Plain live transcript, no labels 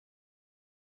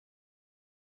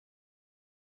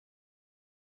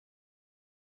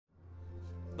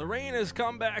The rain has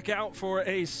come back out for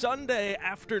a Sunday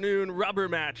afternoon rubber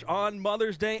match on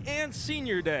Mother's Day and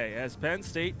Senior Day as Penn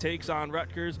State takes on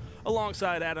Rutgers.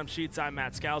 Alongside Adam Sheets, I'm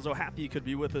Matt Scalzo. Happy you could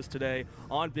be with us today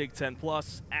on Big Ten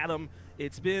Plus. Adam,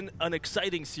 it's been an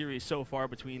exciting series so far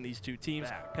between these two teams.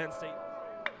 Penn State.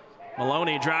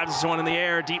 Maloney drives this one in the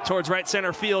air, deep towards right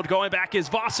center field. Going back is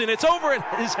Vossen. It's over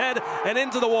his head and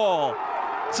into the wall.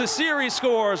 Cesari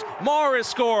scores, Morris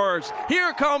scores,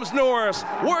 here comes Norris,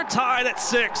 we're tied at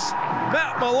 6.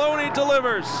 Matt Maloney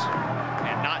delivers.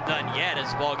 And not done yet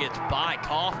as the ball gets by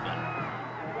Kaufman.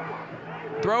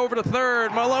 Throw over to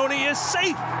third, Maloney is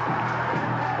safe.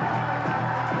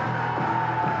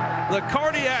 The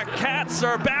Cardiac Cats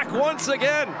are back once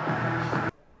again.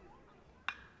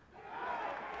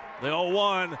 The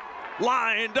 0-1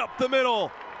 lined up the middle.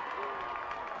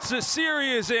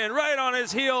 Cesari is in, right on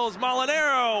his heels.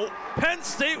 Molinaro, Penn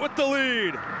State with the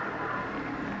lead.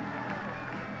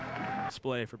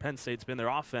 Display for Penn State's been their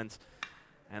offense,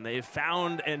 and they've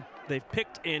found and they've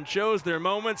picked and chose their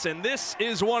moments, and this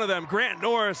is one of them. Grant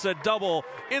Norris, a double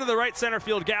into the right center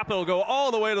field gap. It'll go all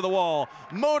the way to the wall.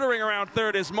 Motoring around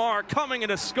third is Marr, coming in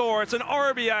to score. It's an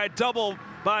RBI double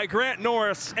by Grant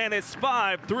Norris, and it's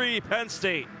 5-3 Penn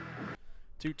State.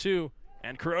 2-2.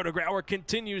 And Kuroda Grauer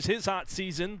continues his hot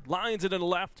season, lines it in the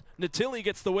left. Natilli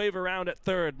gets the wave around at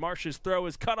third. Marsh's throw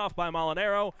is cut off by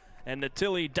Molinaro, and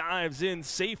Natilli dives in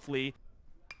safely.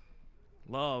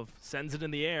 Love sends it in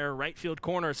the air, right field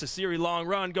corner. Cesari long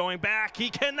run going back.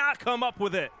 He cannot come up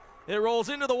with it. It rolls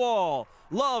into the wall.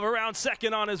 Love around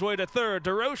second on his way to third.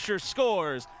 DeRocher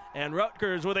scores, and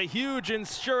Rutgers with a huge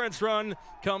insurance run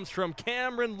comes from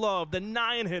Cameron Love, the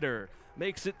 9-hitter,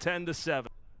 makes it 10-7.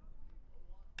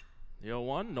 The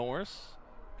 0-1, Norris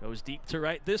goes deep to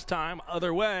right this time,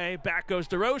 other way, back goes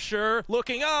DeRocher,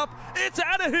 looking up, it's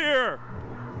out of here!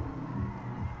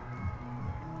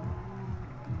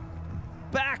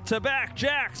 Back-to-back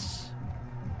jacks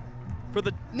for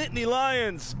the Nittany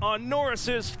Lions on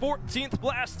Norris's 14th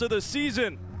blast of the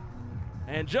season.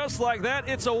 And just like that,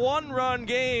 it's a one-run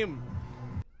game.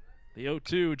 The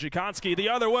 0-2, Jakonski the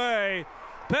other way.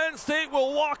 Penn State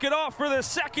will walk it off for the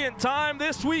second time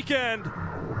this weekend.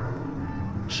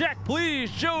 Check,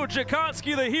 please. Joe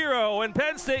Jakonski, the hero, and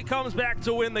Penn State comes back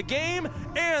to win the game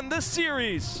and the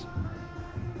series.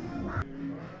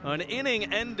 An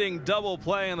inning-ending double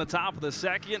play in the top of the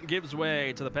second gives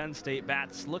way to the Penn State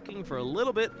bats looking for a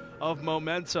little bit of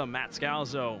momentum. Matt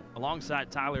Scalzo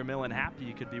alongside Tyler Millen. Happy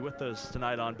you could be with us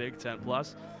tonight on Big Ten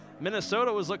Plus.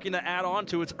 Minnesota was looking to add on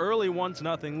to its early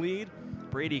 1-0 lead.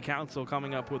 Brady Council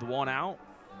coming up with one out.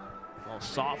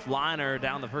 Soft liner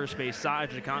down the first base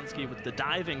side. Jakonski with the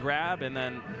diving grab, and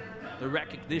then the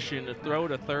recognition to throw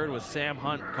to third with Sam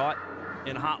Hunt caught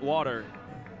in hot water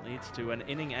leads to an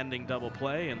inning-ending double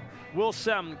play, and Will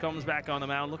Sem comes back on the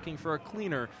mound looking for a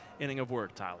cleaner inning of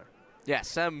work. Tyler. Yeah,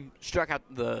 Sem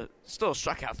still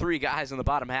struck out 3 guys in the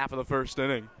bottom half of the first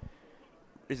inning.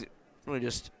 Is really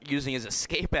just using his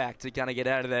escape act to kind of get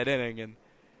out of that inning, and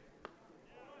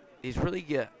he's really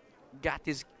got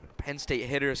these Penn State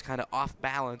hitters kind of off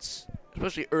balance,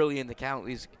 especially early in the count.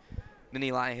 These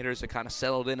mini line hitters have kind of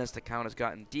settled in as the count has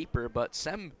gotten deeper, but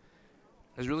Sem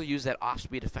has really used that off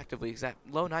speed effectively because that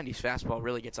low 90s fastball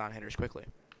really gets on hitters quickly.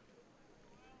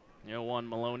 0-1,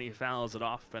 Maloney fouls it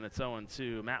off, and it's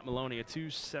 0-2. Matt Maloney, a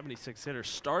 .276 hitter,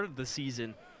 started the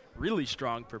season really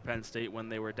strong for Penn State when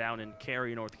they were down in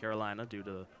Cary, North Carolina, due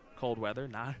to cold weather.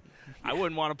 I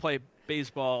wouldn't want to play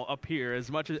baseball up here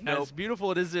as much as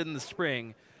beautiful it is in the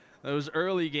spring. Those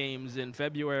early games in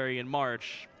February and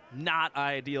March, not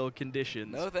ideal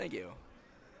conditions. No, thank you.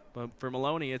 But for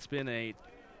Maloney, it's been a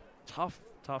tough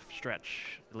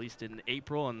stretch, at least in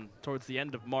April and towards the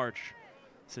end of March,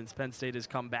 since Penn State has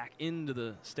come back into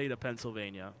the state of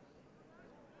Pennsylvania.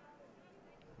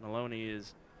 Maloney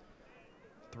is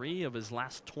 3 of his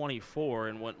last 24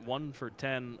 and went 1 for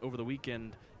 10 over the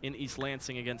weekend in East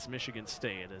Lansing against Michigan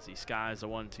State as he skies a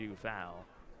 1-2 foul.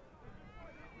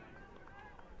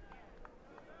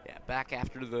 Yeah, back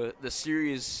after the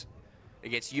series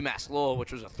against UMass Lowell,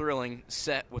 which was a thrilling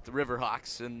set with the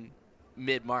Riverhawks in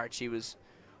mid-March. He was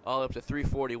all up to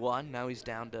 341. Now he's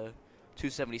down to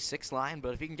 276 line,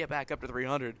 but if he can get back up to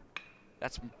 300,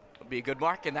 that'll be a good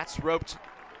mark, and that's roped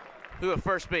through a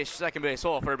first base, second base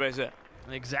hole for a base hit.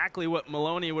 Exactly what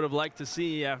Maloney would have liked to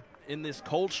see in this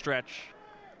cold stretch.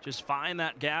 Just find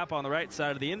that gap on the right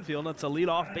side of the infield. That's a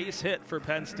leadoff base hit for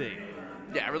Penn State.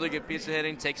 Yeah, really good piece of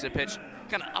hitting. Takes a pitch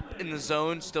kind of up in the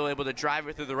zone, still able to drive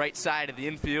it through the right side of the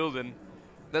infield, and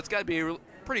that's got to be a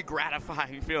pretty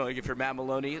gratifying feeling if you're Matt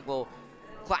Maloney. A little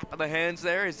clap of the hands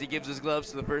there as he gives his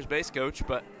gloves to the first base coach,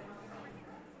 but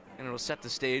and it'll set the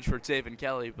stage for Taven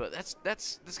Kelly. But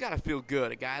that's got to feel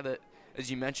good. A guy that, as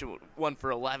you mentioned, won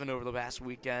for 11 over the past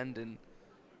weekend. And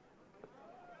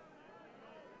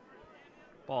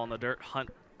ball in the dirt,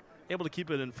 Hunt able to keep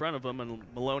it in front of him, and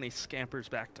Maloney scampers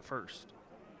back to first.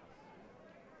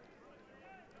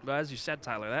 But as you said,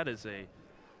 Tyler, that is a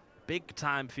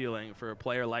big-time feeling for a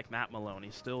player like Matt Maloney,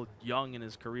 still young in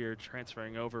his career,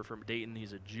 transferring over from Dayton.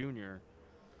 He's a junior.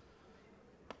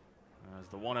 As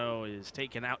the 1-0 is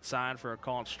taken outside for a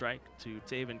called strike to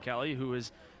Taven Kelly, who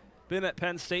has been at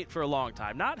Penn State for a long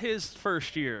time. Not his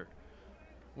first year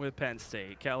with Penn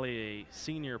State. Kelly, a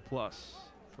senior plus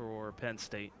for Penn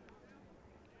State.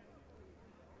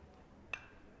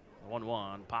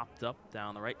 1-1 popped up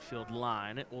down the right field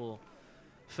line. It will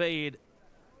fade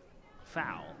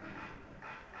foul.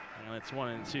 And it's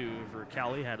 1-2 for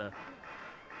Kelly. Had a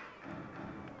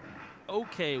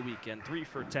okay weekend, 3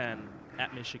 for 10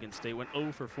 at Michigan State. Went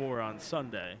 0 for 4 on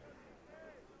Sunday.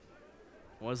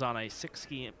 Was on a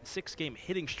six-game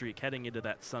hitting streak heading into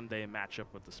that Sunday matchup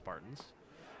with the Spartans.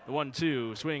 The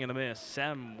 1-2, swing and a miss.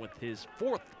 Sem with his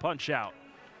 4th punch out.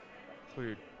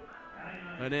 Cleared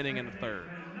an inning in the 3rd.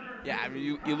 Yeah, I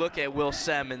mean, you look at Will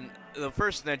Sem, and the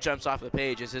first thing that jumps off the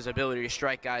page is his ability to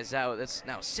strike guys out. That's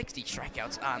now 60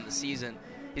 strikeouts on the season.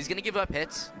 He's going to give up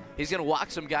hits. He's going to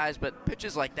walk some guys, but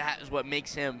pitches like that is what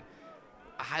makes him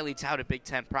a highly touted Big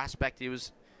Ten prospect. He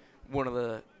was he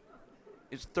was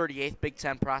 38th Big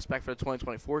Ten prospect for the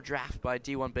 2024 draft by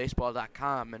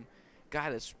D1Baseball.com, and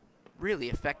guy that's really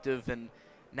effective. And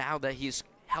now that he's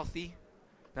healthy,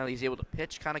 now that he's able to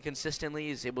pitch kind of consistently,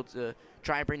 he's able to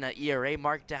try and bring that ERA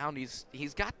mark down. He's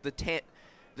got the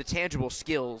tangible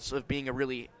skills of being a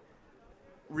really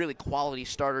quality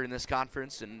starter in this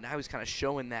conference, and now he's kind of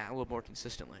showing that a little more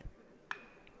consistently.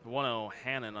 1-0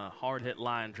 Hannon, a hard hit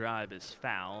line drive is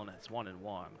foul, and it's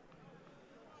 1-1.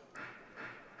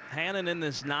 Hannon in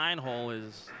this 9-hole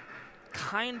is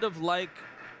kind of like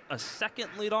a second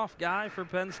leadoff guy for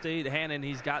Penn State. Hannon,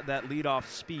 he's got that leadoff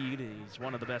speed. He's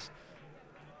one of the best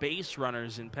base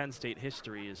runners in Penn State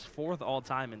history. Is 4th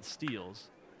all-time in steals.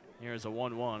 Here's a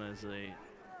 1-1 as a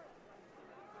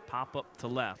pop up to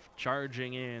left.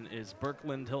 Charging in is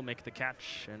Birkland. He'll make the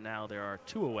catch, and now there are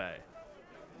 2 away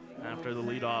after the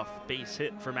leadoff base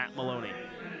hit for Matt Maloney.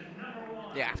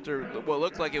 Yeah, after what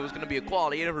looked like it was going to be a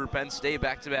quality inning for Penn State,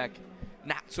 back-to-back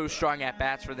not so strong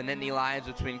at-bats for the Nittany Lions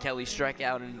between Kelly's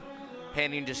strikeout and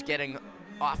Hannon just getting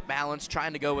off balance,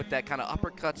 trying to go with that kind of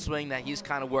uppercut swing that he's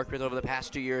kind of worked with over the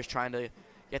past 2 years, trying to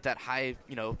get that high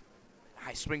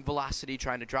swing velocity,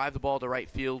 trying to drive the ball to right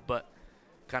field, but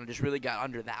kind of just really got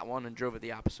under that one and drove it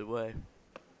the opposite way.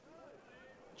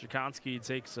 Jakonski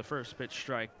takes the first pitch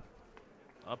strike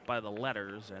up by the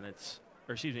letters, and a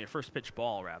first pitch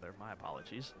ball rather, my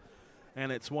apologies.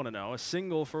 And it's 1-0. A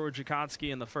single for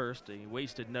Jakonski in the first. He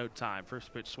wasted no time.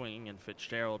 First pitch swinging, and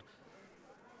Fitzgerald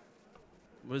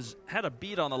had a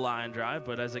beat on the line drive,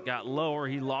 but as it got lower,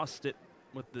 he lost it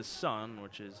with the sun,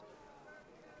 which is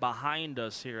behind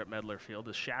us here at Medler Field.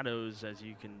 The shadows, as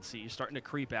you can see, starting to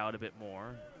creep out a bit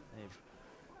more. They've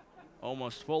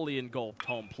almost fully engulfed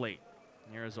home plate.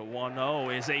 Here's a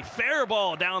 1-0, is a fair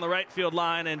ball down the right field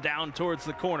line and down towards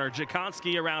the corner.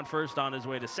 Jakonski around first on his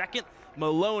way to second.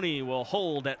 Maloney will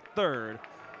hold at third.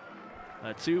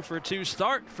 A 2-for-2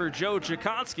 start for Joe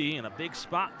Jakonski, and a big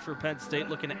spot for Penn State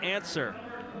looking to answer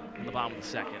in the bottom of the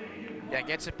second. Yeah,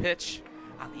 gets a pitch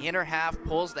on the inner half,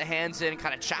 pulls the hands in,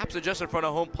 kind of chops it just in front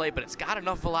of home plate, but it's got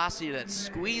enough velocity that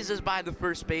squeezes by the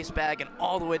first base bag and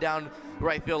all the way down the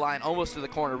right field line, almost to the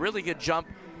corner. Really good jump,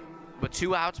 but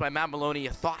 2 outs by Matt Maloney. You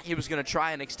thought he was going to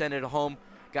try and extend it home.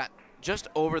 Got just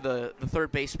over the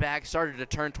third base bag, started to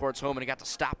turn towards home, and he got the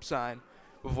stop sign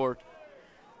before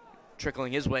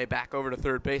trickling his way back over to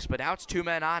third base. But now it's 2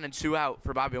 men on and 2 out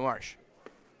for Bobby Marsh.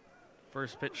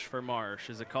 First pitch for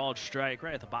Marsh is a called strike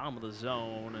right at the bottom of the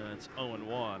zone, and it's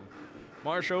 0-1.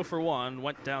 Marsh 0 for 1,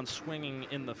 went down swinging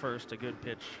in the first. A good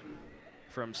pitch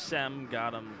from Sem,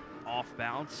 got him off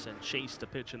bounce and chased a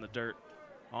pitch in the dirt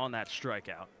on that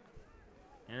strikeout.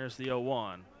 Here's the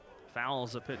 0-1.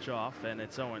 Fouls a pitch off, and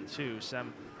it's 0-2.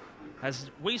 Sem has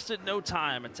wasted no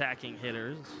time attacking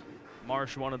hitters.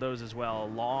 Marsh one of those as well.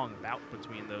 A long bout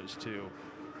between those two.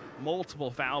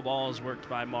 Multiple foul balls worked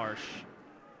by Marsh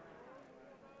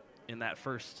in that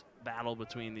first battle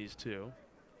between these two.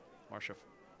 Marsh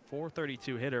a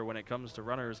 .432 hitter when it comes to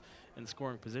runners in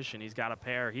scoring position. He's got a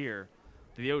pair here.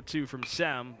 The 0-2 from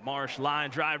Sem. Marsh line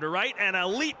drive to right, and a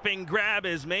leaping grab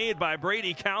is made by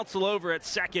Brady Council over at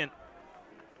second.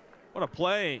 What a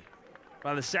play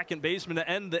by the second baseman to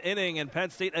end the inning, and Penn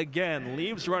State again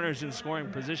leaves runners in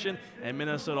scoring position, and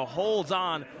Minnesota holds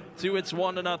on to its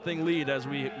 1-0 lead as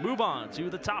we move on to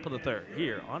the top of the third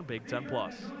here on Big Ten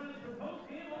Plus.